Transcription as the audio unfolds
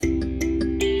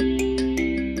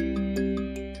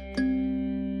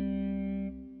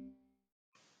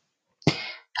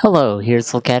Hello,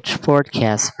 here's a look at your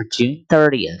forecast for June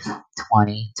 30th,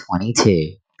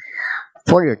 2022.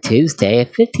 For your Tuesday, a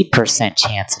 50%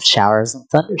 chance of showers and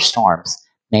thunderstorms,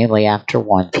 mainly after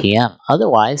 1 p.m.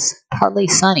 Otherwise, partly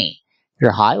sunny.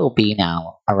 Your high will be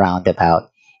now around about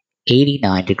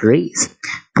 89 degrees.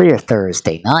 For your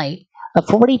Thursday night, a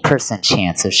 40%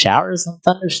 chance of showers and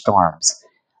thunderstorms.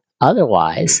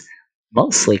 Otherwise,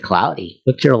 mostly cloudy,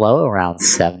 with your low around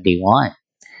 71.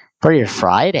 For your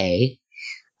Friday,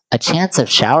 a chance of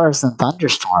showers and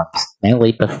thunderstorms,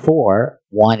 mainly before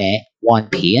 1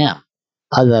 p.m.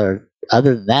 Other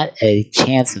than that, a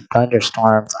chance of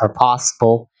thunderstorms are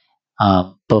possible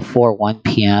before 1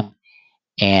 p.m.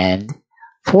 and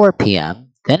 4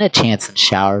 p.m. Then a chance of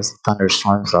showers and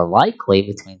thunderstorms are likely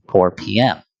between 4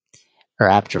 p.m. or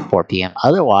after 4 p.m.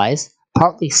 Otherwise,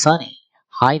 partly sunny,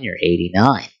 high near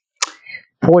 89.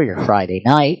 For your Friday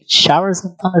night, showers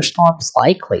and thunderstorms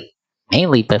likely,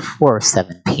 mainly before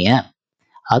 7 p.m.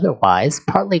 Otherwise,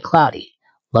 partly cloudy,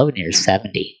 low near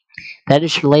 70. That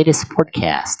is your latest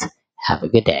forecast. Have a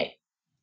good day.